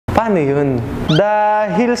Paano yun?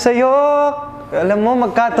 Dahil sa'yo, alam mo,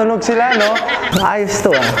 magkatunog sila, no? Ayos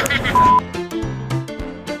to, ah.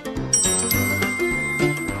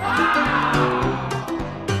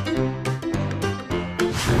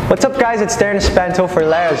 What's up guys, it's Darren Espanto for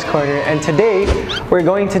Lara's Corner, and today we're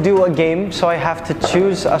going to do a game, so I have to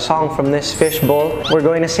choose a song from this fishbowl. We're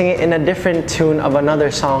going to sing it in a different tune of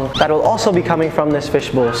another song that will also be coming from this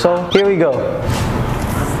fishbowl. So here we go.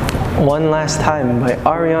 One Last Time by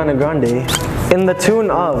Ariana Grande in the tune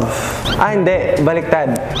of... hindi,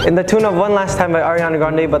 baliktad. In the tune of One Last Time by Ariana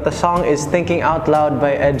Grande, but the song is Thinking Out Loud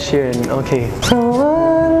by Ed Sheeran. Okay. So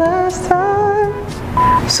one last time,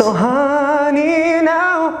 so honey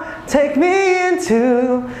now, take me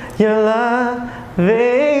into your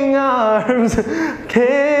loving arms.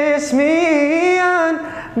 Kiss me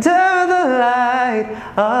under the light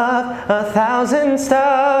of 1,000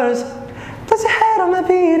 stars. Place your head on my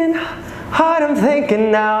beating heart, I'm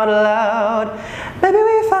thinking out loud. Maybe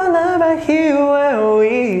we found love right here where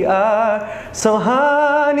we are. So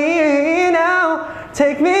honey now,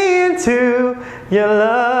 take me into your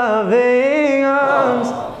loving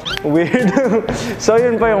arms. Weird. So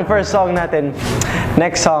yun pa yung first song natin.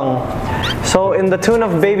 Next song. So in the tune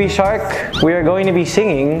of Baby Shark, we are going to be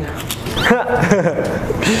singing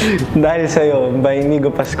Dahil Sa'yo by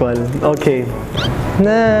Inigo Pascual. Okay.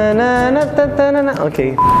 Na na na ta ta na na.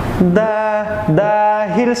 Okay.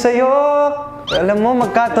 Dahil sa'yo, alam mo,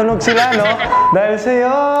 magkatunog sila, no? Dahil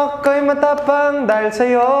sa'yo, ko'y matapang. Dahil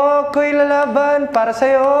sa'yo, ko'y lalaban. Para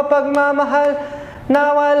sa'yo, pagmamahal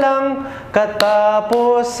na walang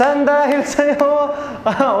katapusan. Dahil sa'yo.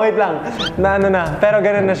 Wait lang. Pero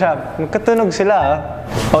ganun na siya. Magkatunog sila, ah.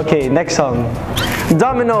 Okay, next song.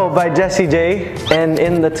 Domino by Jessie J. And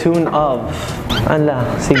in the tune of...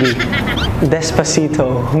 sige.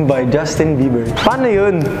 Despacito by Justin Bieber. Paano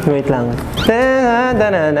yun? Wait lang.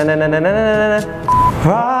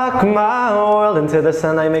 Rock my world into the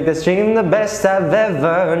sunlight, make this dream the best I've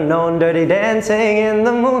ever known. Dirty dancing in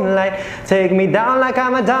the moonlight, take me down like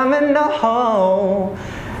I'm a domino.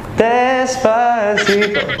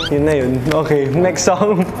 Despacito. Yun na yun. Okay, next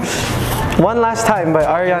song. One Last Time by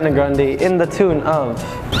Ariana Grande in the tune of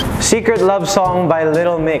Secret Love Song by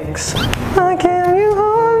Little Mix. Can you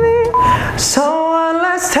hold me? So one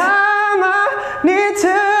last time I need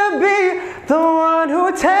to be the one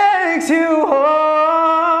who takes you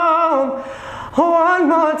home. One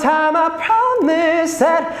more time I promise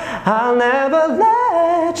that I'll never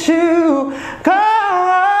let you go.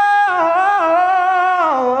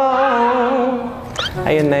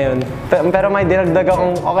 Ayun na yun. Pero may dinagdag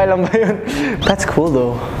akong okay lang ba yun? That's cool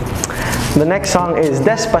though. The next song is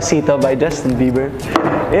Despacito by Justin Bieber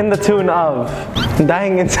in the tune of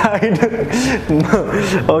Dying Inside.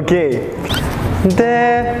 Okay.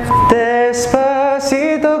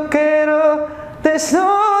 Despacito quiero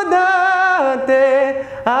desnudarte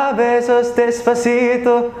a besos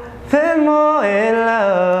despacito, firmo en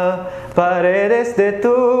las paredes de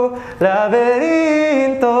tu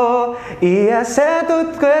laberinto y hacer tu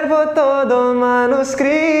cuerpo todo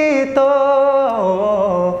manuscrito.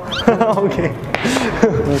 Okay.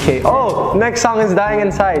 Okay. Oh, next song is Dying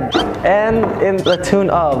Inside. And in the tune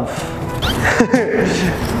of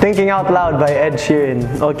Thinking Out Loud by Ed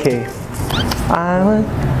Sheeran. Okay. I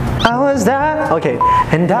was dying. Okay.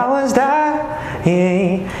 And I was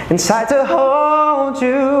dying inside to hold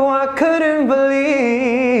you. I couldn't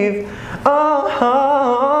believe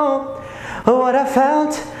what I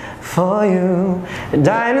felt for you.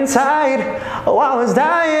 Dying inside. Oh, I was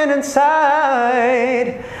dying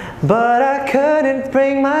inside. But I couldn't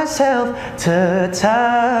bring myself to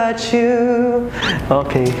touch you.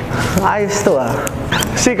 Okay, ayos to, ah.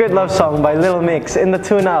 Secret Love Song by Little Mix in the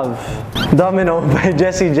tune of Domino by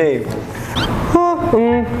Jessie J.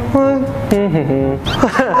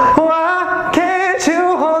 Why can't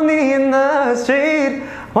you hold me in the street?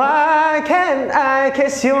 Why can't I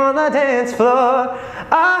kiss you on the dance floor?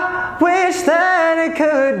 I wish that it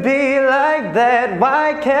could be like that.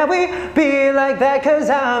 Why can't we be like that? 'Cause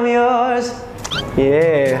I'm yours.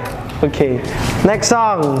 Yeah. Okay. Next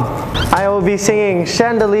song. I will be singing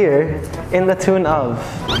Chandelier in the tune of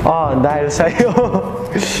Dahil Sa'yo.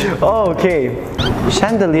 Okay.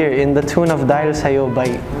 Chandelier in the tune of Dahil Sa'yo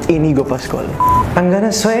by Inigo Pascual. I'm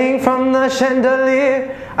gonna swing from the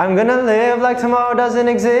chandelier. I'm gonna live like tomorrow doesn't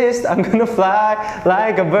exist. I'm gonna fly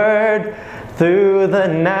like a bird through the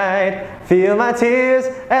night. Feel my tears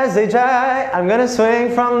as they dry. I'm gonna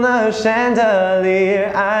swing from the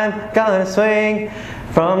chandelier. I'm gonna swing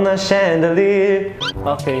from the chandelier.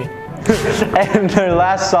 Okay. And our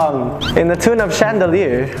last song in the tune of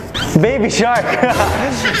Chandelier Baby Shark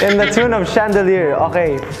in the tune of Chandelier.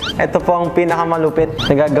 Okay, ito po ang pinakamalupit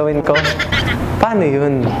na gagawin ko. Paano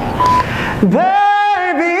yun?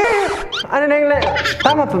 Baby! Ano na yung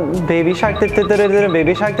tama pa. Baby Shark, Baby Shark,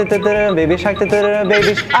 Baby Shark, Baby Shark.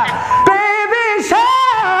 Baby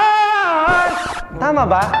Shark! Tama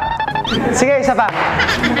ba? Sige, isa pa.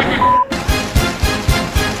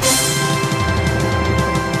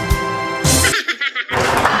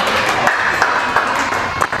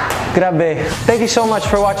 Grabe. Thank you so much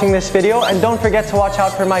for watching this video, and don't forget to watch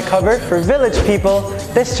out for my cover for Village People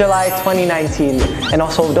this July 2019. And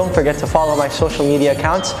also don't forget to follow my social media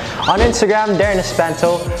accounts on Instagram, Darren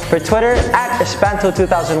Espanto, for Twitter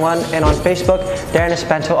 @Espanto2001, and on Facebook, Darren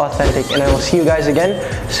Espanto Authentic. And I will see you guys again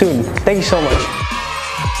soon. Thank you so much.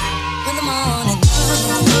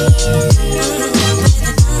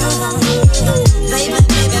 Baby.